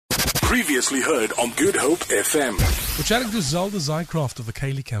Previously heard on Good Hope FM. We're chatting to Zelda Mycroft of the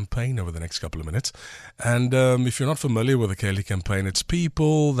Chaeli campaign over the next couple of minutes. And if you're not familiar with the Chaeli campaign, it's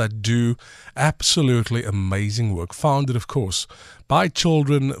people that do absolutely amazing work, founded, of course, by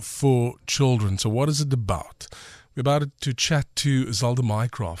children for children. So what is it about? We're about to chat to Zelda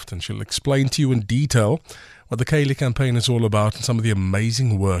Mycroft, and she'll explain to you in detail what the Chaeli campaign is all about and some of the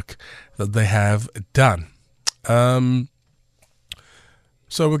amazing work that they have done.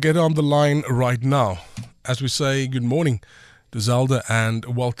 So we'll get on the line right now. As we say, good morning to Zelda and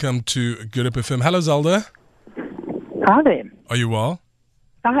welcome to Good Hope FM. Hello, Zelda. Hi there. Are you well?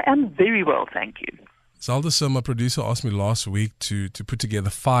 I am very well, thank you. Zelda, so my producer asked me last week to put together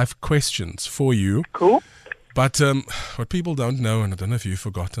 5 questions for you. Cool. But what people don't know, and I don't know if you've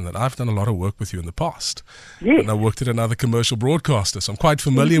forgotten, that I've done a lot of work with you in the past. Yes. And I worked at another commercial broadcaster, so I'm quite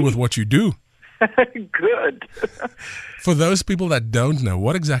familiar with what you do. Good. For those people that don't know,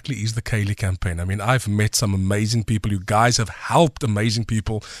 what exactly is the Chaeli campaign? I mean, I've met some amazing people. You guys have helped amazing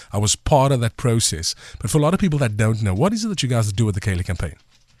people. I was part of that process. But for a lot of people that don't know, what is it that you guys do with the Chaeli campaign?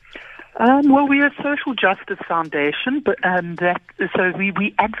 Well, we're a social justice foundation, so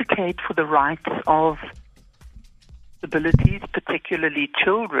we advocate for the rights of disabilities, particularly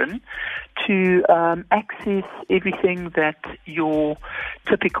children, to access everything that your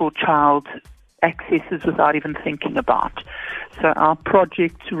typical child accesses without even thinking about. So our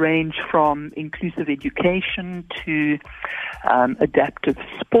projects range from inclusive education to adaptive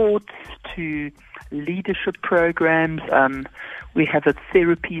sports to leadership programs. We have a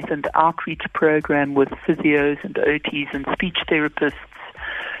therapies and outreach program with physios and OTs and speech therapists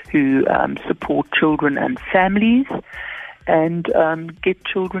who support children and families and get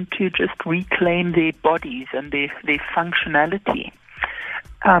children to just reclaim their bodies and their functionality.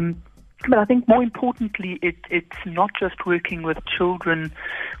 But I think more importantly, it's not just working with children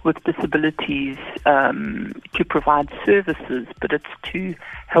with disabilities to provide services, but it's to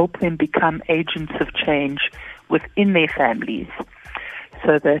help them become agents of change within their families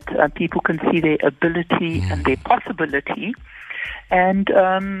so that people can see their ability and their possibility. And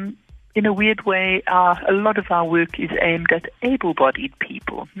in a weird way, a lot of our work is aimed at able-bodied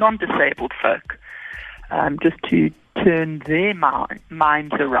people, non-disabled folk, just to turn their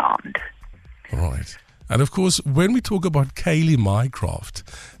minds around. Right. And of course, when we talk about Chaeli Mycroft,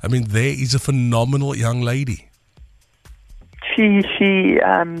 I mean, there is a phenomenal young lady. She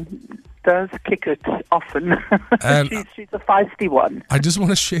does kick it often. And she's a feisty one. I just want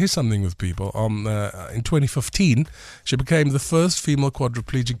to share something with people. In 2015, she became the first female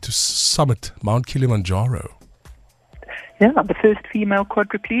quadriplegic to summit Mount Kilimanjaro. Yeah, the first female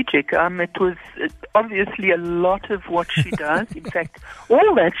quadriplegic. It was obviously a lot of what she does. In fact,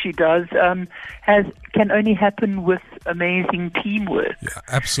 all that she does can only happen with amazing teamwork. Yeah,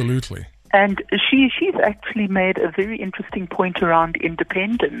 absolutely. And she's actually made a very interesting point around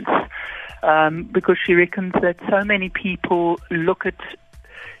independence because she reckons that so many people look at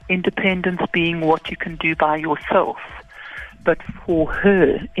independence being what you can do by yourself. But for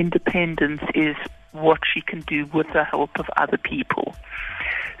her, independence is what she can do with the help of other people.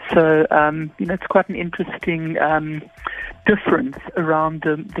 So, it's quite an interesting difference around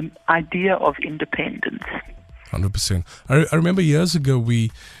the idea of independence. 100%. I remember years ago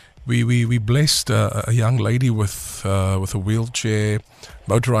we blessed a young lady with a wheelchair,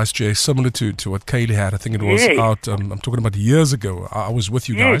 motorized chair, similar to what Chaeli had. I think it was out. I'm talking about years ago. I was with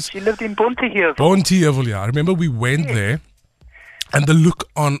you guys. Yes, she lived in Bonteheuvel. Bonteheuvel, yeah. I remember we went there, and the look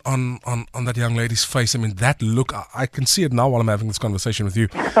on that young lady's face. I mean, that look. I can see it now while I'm having this conversation with you.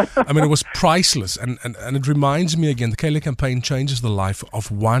 I mean, it was priceless, and it reminds me again. The Chaeli campaign changes the life of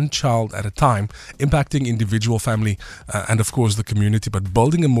one child at a time, impacting individual, family, and of course the community, but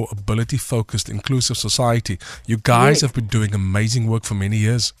building a more ability-focused, inclusive society. You guys have been doing amazing work for many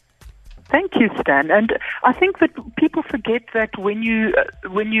years. Thank you, Stan. And I think that people forget that when you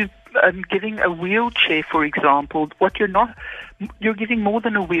giving a wheelchair, for example, you're giving more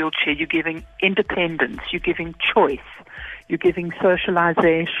than a wheelchair. You're giving independence. You're giving choice. You're giving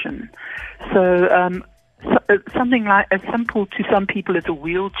socialization. So something like as simple to some people as a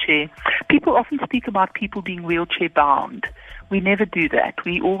wheelchair. People often speak about people being wheelchair bound. We never do that.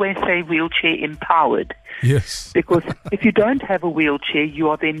 We always say wheelchair empowered. Yes. Because if you don't have a wheelchair, you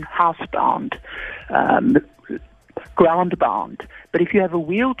are then housebound, ground-bound. But if you have a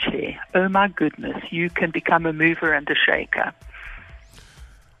wheelchair, oh my goodness, you can become a mover and a shaker.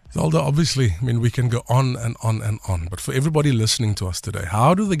 Zelda, obviously, I mean, we can go on and on and on. But for everybody listening to us today,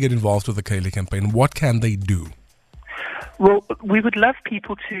 how do they get involved with the Chaeli campaign? What can they do? Well, we would love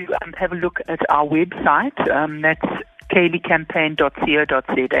people to have a look at our website. That's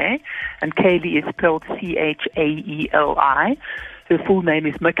chaelicampaign.co.za, and Chaeli is spelled Chaeli. Her full name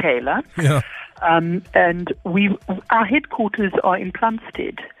is Michaela. Yeah. And our headquarters are in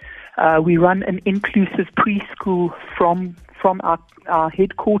Plumstead. We run an inclusive preschool from our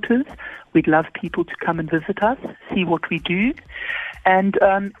headquarters. We'd love people to come and visit us, see what we do. And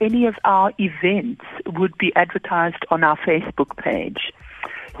any of our events would be advertised on our Facebook page.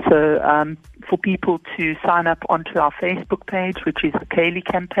 So for people to sign up onto our Facebook page, which is the Chaeli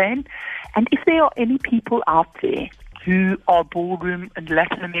Campaign. And if there are any people out there who are ballroom and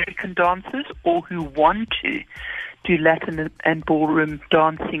Latin American dancers, or who want to do Latin and ballroom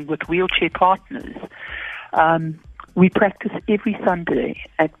dancing with wheelchair partners, we practice every Sunday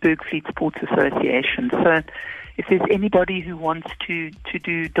at Bergfleet Sports Association. So if there's anybody who wants to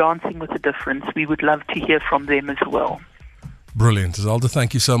do Dancing with a Difference, we would love to hear from them as well. Brilliant. Zelda,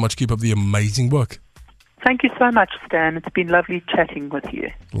 thank you so much. Keep up the amazing work. Thank you so much, Stan. It's been lovely chatting with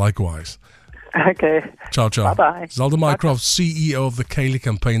you. Likewise. Okay. Ciao, ciao. Bye-bye. Zelda Mycroft, CEO of the Chaeli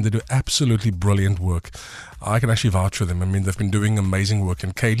Campaign. They do absolutely brilliant work. I can actually vouch for them. I mean, they've been doing amazing work.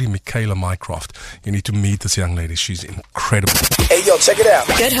 And Michaela Mycroft, you need to meet this young lady. She's incredible. Hey, yo, check it out.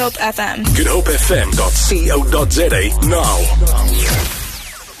 Good Hope FM. GoodHopeFM.co.za now.